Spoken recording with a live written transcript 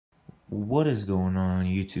What is going on,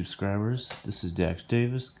 YouTube subscribers? This is Dax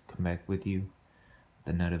Davis, come back with you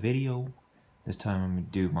with another video. This time I'm going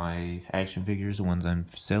to do my action figures, the ones I'm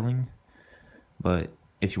selling. But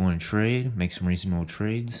if you want to trade, make some reasonable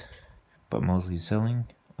trades, but mostly selling,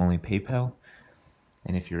 only PayPal.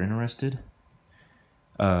 And if you're interested,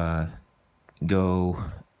 go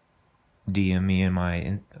DM me on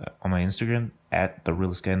my Instagram at the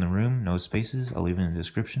realest guy in the room, no spaces. I'll leave it in the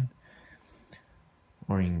description.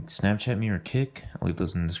 Or you can Snapchat me or Kick. I'll leave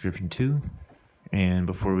those in the description too. And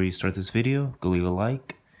before we start this video, go leave a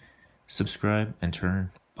like, subscribe, and turn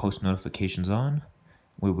post notifications on.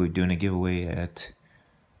 We'll be doing a giveaway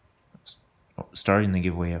starting the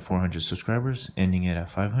giveaway at 400 subscribers, ending it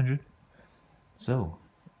at 500. So,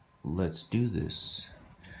 let's do this.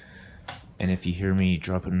 And if you hear me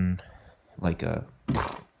dropping like a, I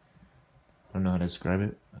don't know how to describe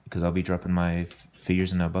it, because I'll be dropping my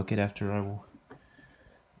figures in a bucket after I will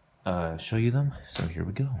show you them. So here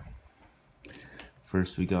we go.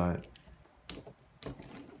 First we got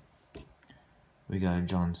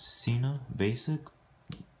John Cena basic.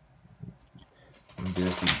 I'm gonna do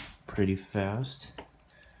that pretty fast.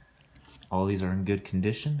 All these are in good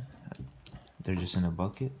condition. They're just in a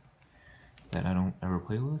bucket that I don't ever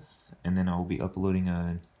play with. And then I'll be uploading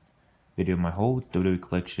a video of my whole WWE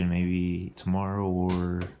collection maybe tomorrow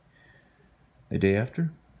or the day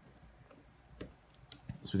after.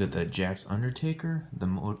 So we got the Jax Undertaker,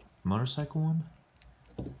 the motorcycle one.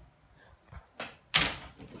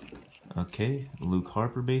 Okay, Luke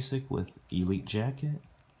Harper basic with Elite jacket.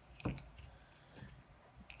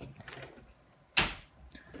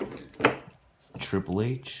 Triple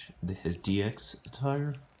H, his DX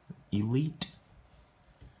attire, Elite.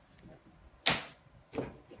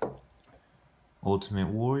 Ultimate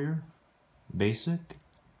Warrior, basic.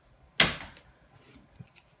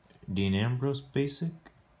 Dean Ambrose basic.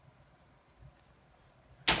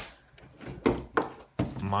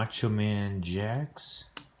 Macho Man Jax.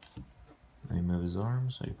 Let me move his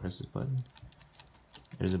arms so you press this button.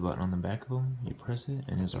 There's a button on the back of him. You press it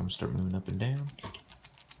and his arms start moving up and down.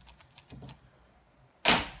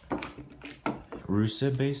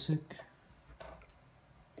 Rusev basic.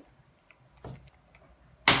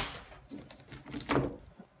 Oh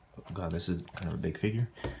god, this is kind of a big figure.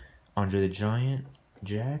 Andre the Giant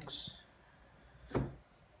Jax.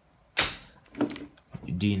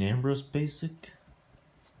 Dean Ambrose basic.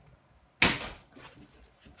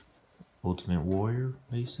 Ultimate Warrior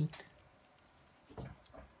basic.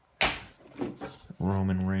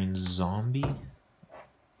 Roman Reigns Zombie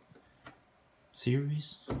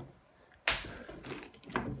series.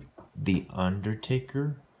 The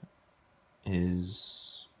Undertaker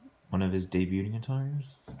is one of his debuting attires.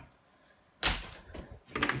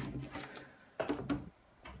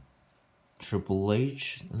 Triple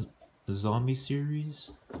H Zombie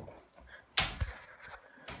series.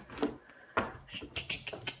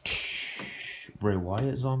 Bray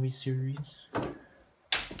Wyatt Zombie series.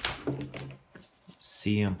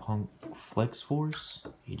 CM Punk Flex Force.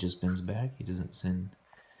 He just bends back. He doesn't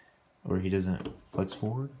he doesn't flex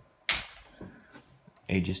forward.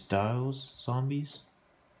 AJ Styles Zombies.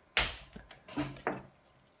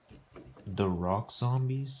 The Rock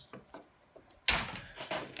Zombies.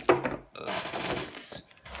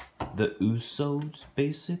 The Usos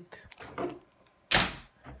basic.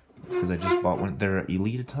 Because I just bought one. Their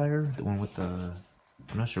Elite attire, the one with the,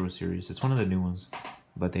 I'm not sure what series. It's one of the new ones,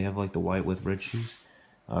 but they have like the white with red shoes.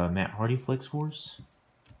 Matt Hardy Flex Force.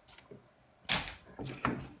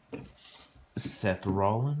 Seth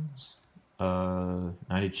Rollins,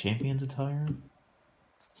 United Champions attire.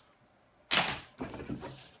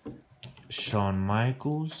 Shawn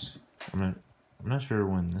Michaels. I'm not sure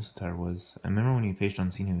when this attire was. I remember when he faced John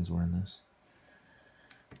Cena, he was wearing this.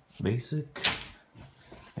 Basic.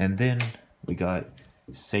 And then we got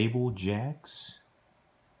Sable Jax.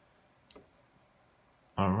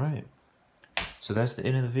 Alright. So that's the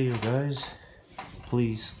end of the video, guys.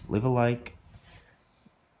 Please leave a like,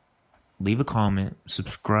 leave a comment,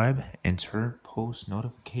 subscribe, and turn post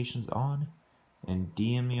notifications on. And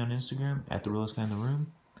DM me on Instagram at the realest guy in the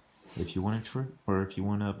room if you want to try or if you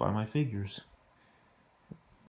want to buy my figures.